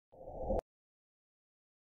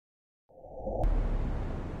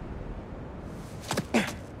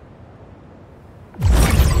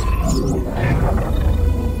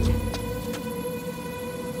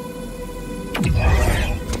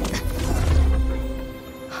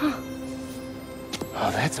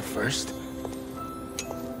that's a first.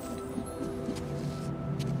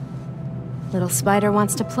 Little spider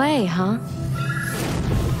wants to play, huh?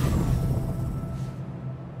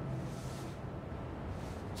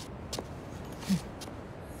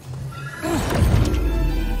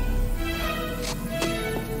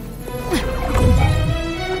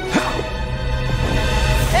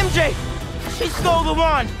 MJ! She stole the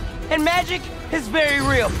wand! And magic is very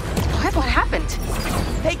real. What happened?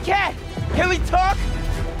 Hey, Cat! Can we talk?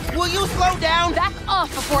 Will you slow down? Back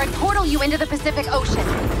off before I portal you into the Pacific Ocean.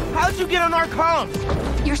 How'd you get on our comms?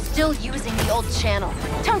 You're still using the old channel.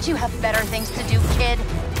 Don't you have better things to do, kid?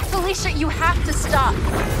 Felicia, you have to stop.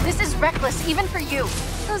 This is reckless, even for you.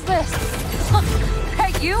 Who's this?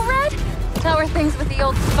 That you, Red? How are things with the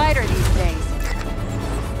old spider these days?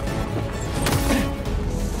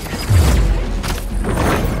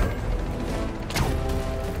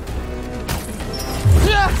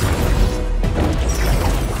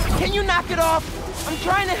 Can you knock it off? I'm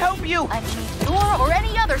trying to help you. I need your or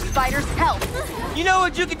any other spider's help. You know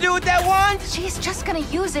what you can do with that wand? She's just gonna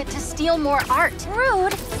use it to steal more art.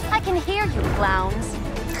 Rude. I can hear you, clowns.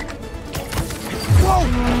 Whoa!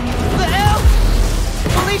 The hell?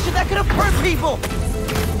 Felicia, that could have hurt people!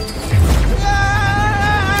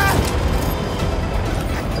 Ah!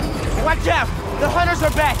 Watch out! The hunters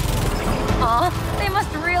are back! Aw, they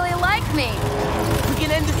must really like me. We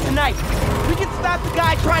can end this tonight. We can stop the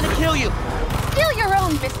guy trying to kill you. Steal your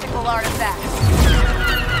own mystical artifacts.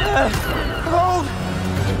 Cold!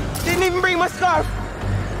 Didn't even bring my scarf!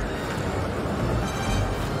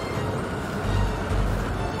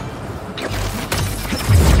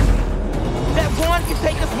 That wand can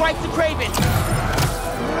take us right to Craven!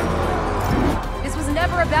 This was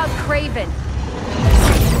never about Craven.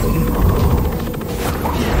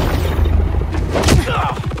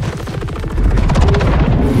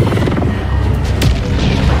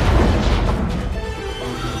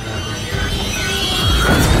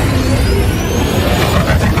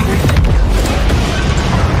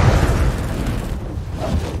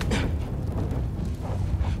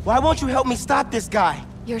 Why won't you help me stop this guy?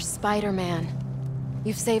 You're Spider-Man.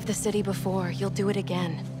 You've saved the city before. You'll do it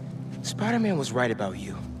again. Spider-Man was right about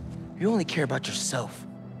you. You only care about yourself.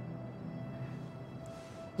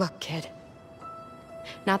 Look, kid.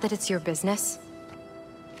 Not that it's your business.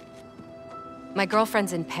 My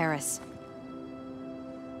girlfriend's in Paris.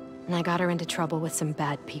 And I got her into trouble with some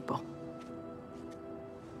bad people.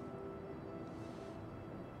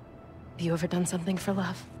 Have you ever done something for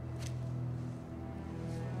love?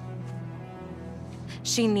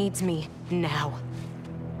 She needs me now.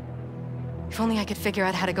 If only I could figure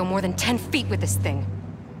out how to go more than 10 feet with this thing.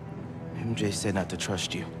 MJ said not to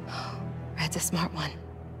trust you. Red's a smart one.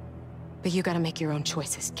 But you gotta make your own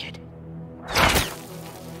choices, kid.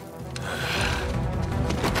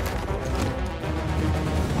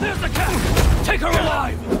 There's the cat! Take her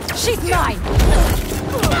alive! She's mine!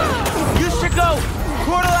 You should go!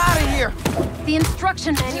 Portal out of here! The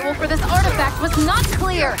instruction manual for this artifact was not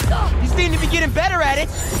clear. You seem to be getting better at it.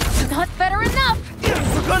 Not better enough.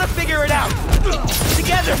 We're gonna figure it out.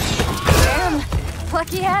 Together. Damn.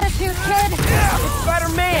 Plucky attitude, kid. It's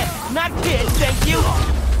Spider-Man, not kid, thank you.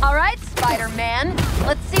 All right, Spider-Man.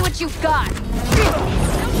 Let's see what you've got. Don't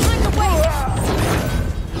time to wait.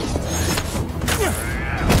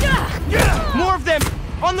 More of them!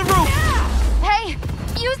 On the roof! Hey,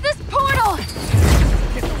 use this portal!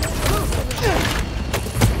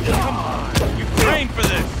 Come on! You trained for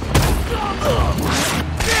this!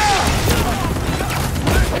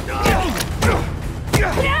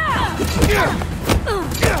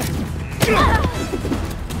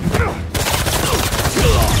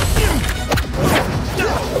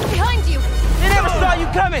 Behind you! They never saw you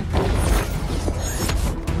coming!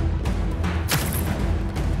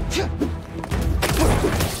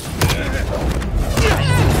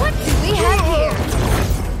 What do we have here?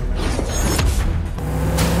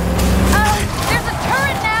 There's a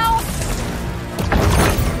turret now!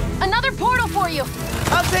 Another portal for you!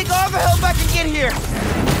 I'll take all the help I can get here!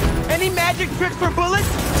 Any magic tricks for bullets?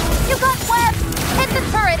 You got webs! Hit the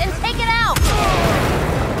turret and take it out!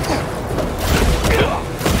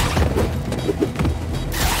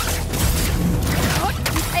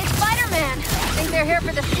 Hey, Spider-Man! Think they're here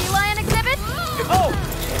for the sea lion exhibit? Oh!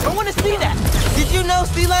 I want to see that! Did you know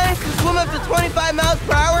sea lions can swim up to 25 miles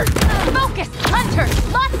per hour? Focus! Hunter!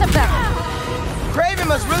 Lots of them! Craven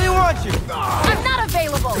must really want you! I'm not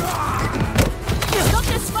available! Stop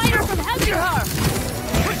this spider from helping her!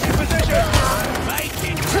 Switch your position! Make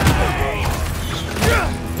it play!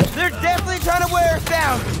 They're definitely trying to wear us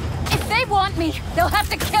down! If they want me, they'll have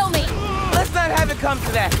to kill me! Let's not have it come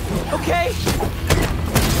to that, okay?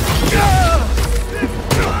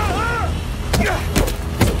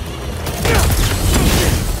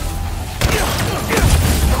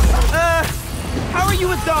 How are you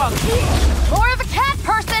with dogs? More of a cat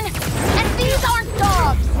person! And these aren't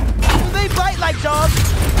dogs! They bite like dogs.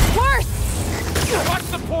 Worse! Watch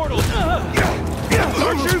the portal!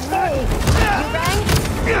 Don't you fall! You rang?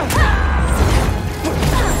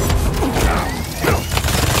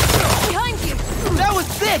 Behind you! That was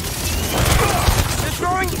sick! They're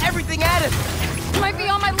throwing everything at us! Might be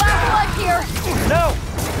on my last leg here! No!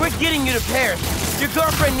 We're getting you to Paris. Your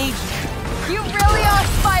girlfriend needs you. You really are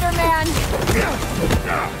Spider-Man!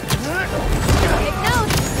 Take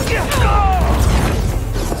notes!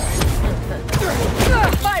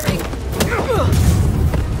 Firing!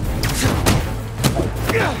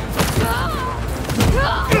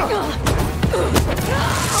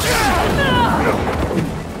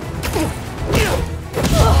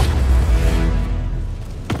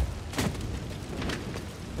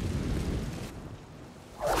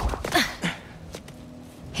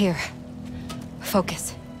 Here.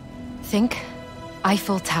 Focus. Think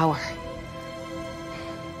Eiffel Tower.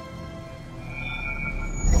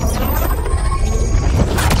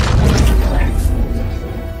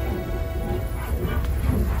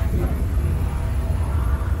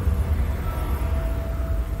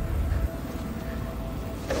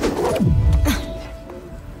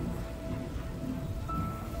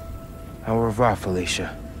 Au revoir,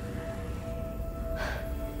 Felicia.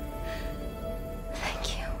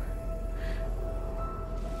 Thank you.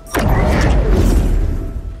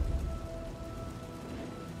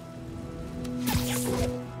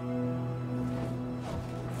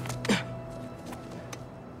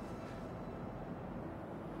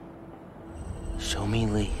 Show me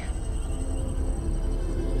Lee.